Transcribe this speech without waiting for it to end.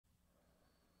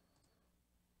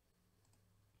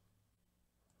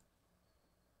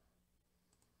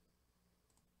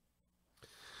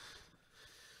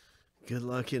Good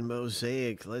luck in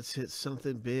Mosaic. Let's hit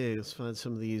something big. Let's find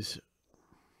some of these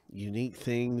unique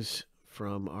things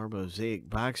from our Mosaic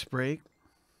box break.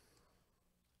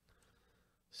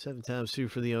 7 times through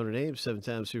for the owner name, 7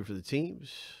 times through for the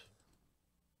teams.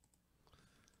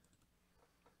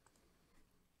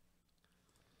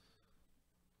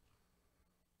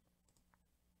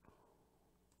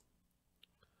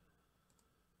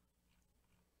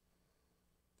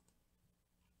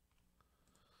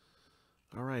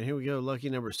 All right, here we go. Lucky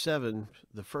number 7.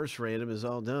 The first random is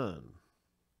all done.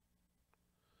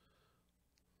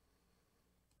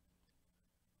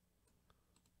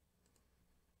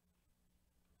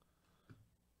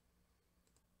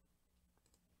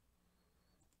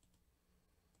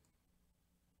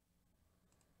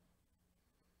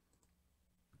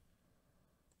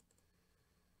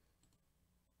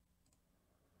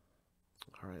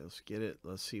 All right, let's get it.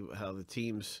 Let's see how the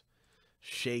teams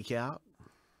shake out.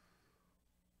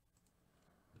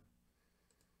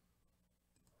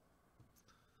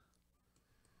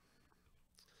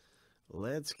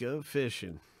 Let's go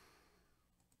fishing.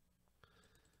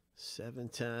 7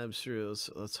 times through.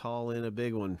 Let's haul in a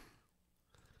big one.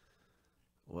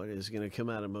 What is going to come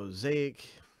out of Mosaic?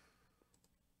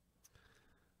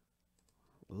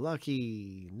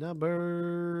 Lucky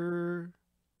number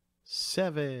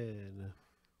 7.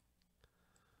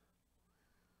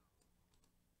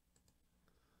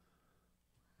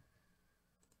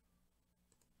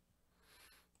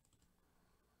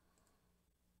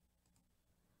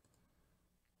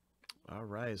 All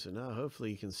right, so now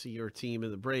hopefully you can see your team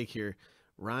in the break here.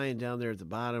 Ryan down there at the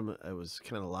bottom, it was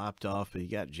kind of lopped off, but you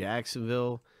got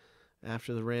Jacksonville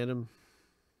after the random.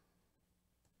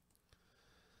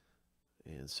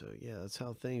 And so, yeah, that's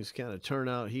how things kind of turn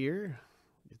out here.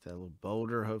 Get that little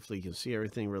boulder. Hopefully you can see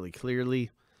everything really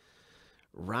clearly.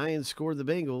 Ryan scored the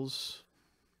Bengals.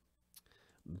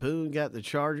 Boone got the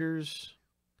Chargers.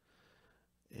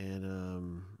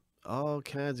 And all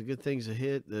kinds of good things to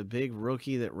hit. The big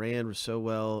rookie that ran so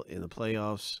well in the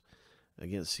playoffs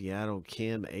against Seattle,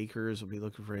 Cam Akers, will be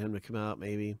looking for him to come out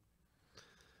maybe.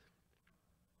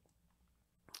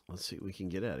 Let's see what we can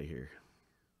get out of here.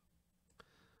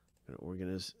 I'm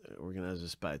going to organize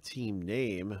this by team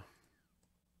name.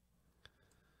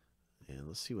 And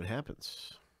let's see what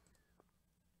happens.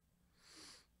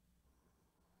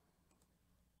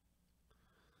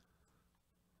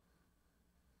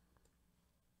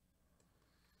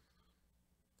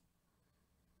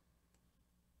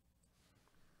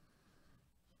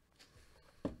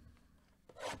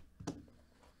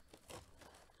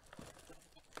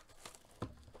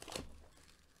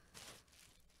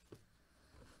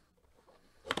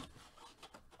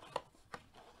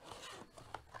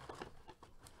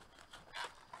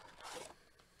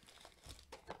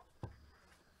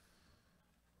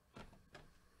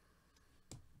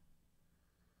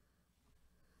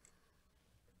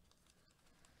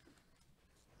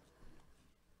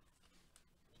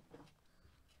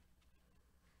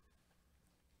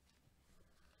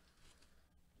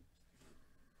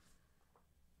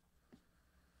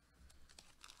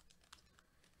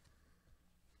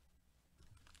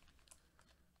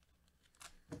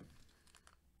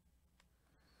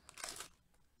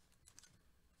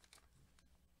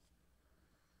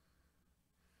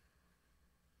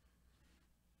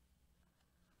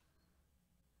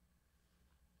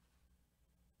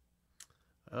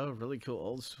 Oh, really cool.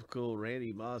 Old school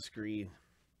Randy Moss green.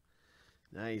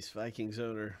 Nice. Vikings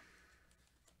owner.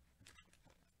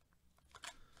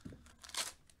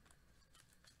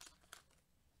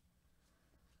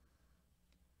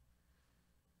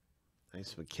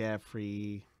 Nice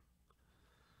McCaffrey.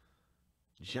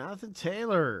 Jonathan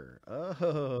Taylor.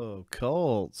 Oh,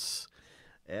 Colts.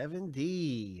 Evan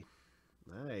D.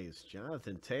 Nice.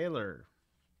 Jonathan Taylor.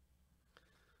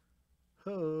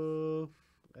 Oh.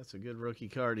 That's a good rookie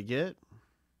card to get.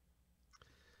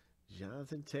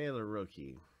 Jonathan Taylor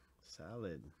rookie.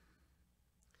 Solid.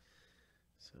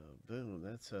 So, boom.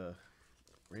 That's a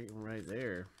great one right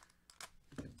there.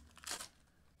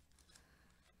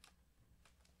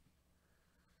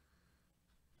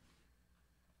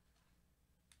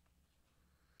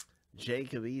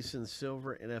 Jacob Eason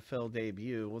silver NFL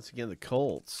debut. Once again, the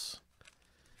Colts.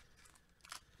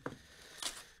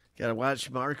 Got to watch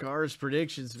Mark R's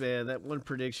predictions, man. That one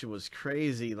prediction was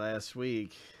crazy last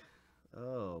week.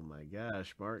 Oh, my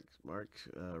gosh. Mark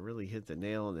really hit the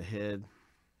nail on the head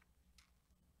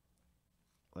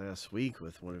last week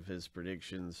with one of his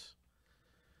predictions.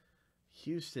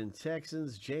 Houston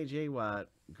Texans, J.J. Watt,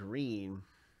 green.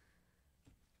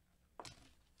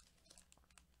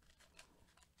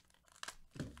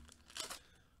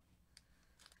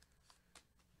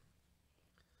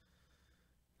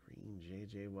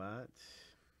 J.J. Watt.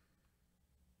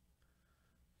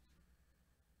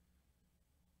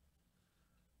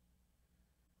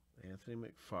 Anthony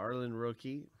McFarland,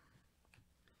 rookie.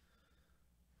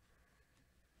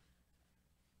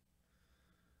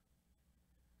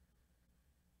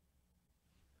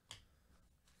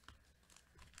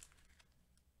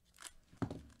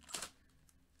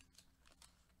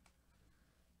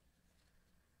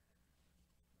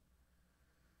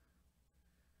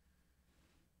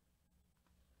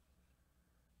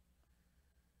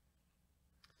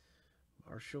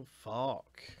 Marshall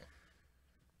Faulk,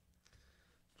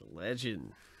 the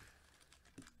legend.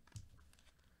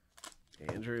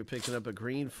 Andrew picking up a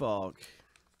green Faulk.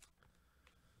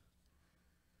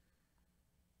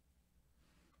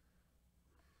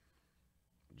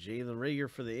 Jalen Reagor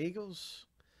for the Eagles.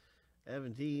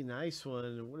 Evan D, nice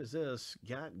one. What is this?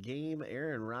 Got game,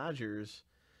 Aaron Rodgers.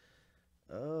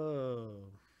 Oh.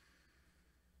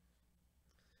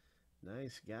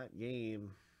 Nice, got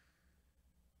game.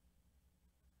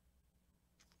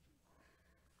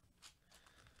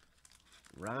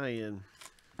 Ryan.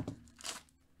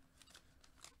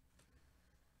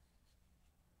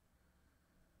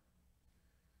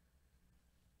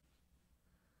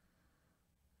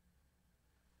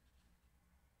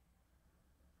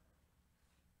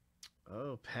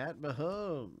 Oh, Pat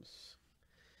Mahomes.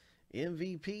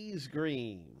 MVP's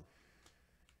green.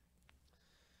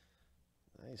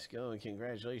 Nice going.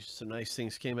 Congratulations. Some nice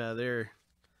things came out of there.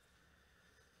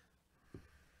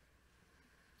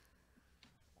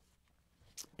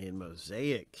 And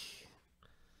Mosaic.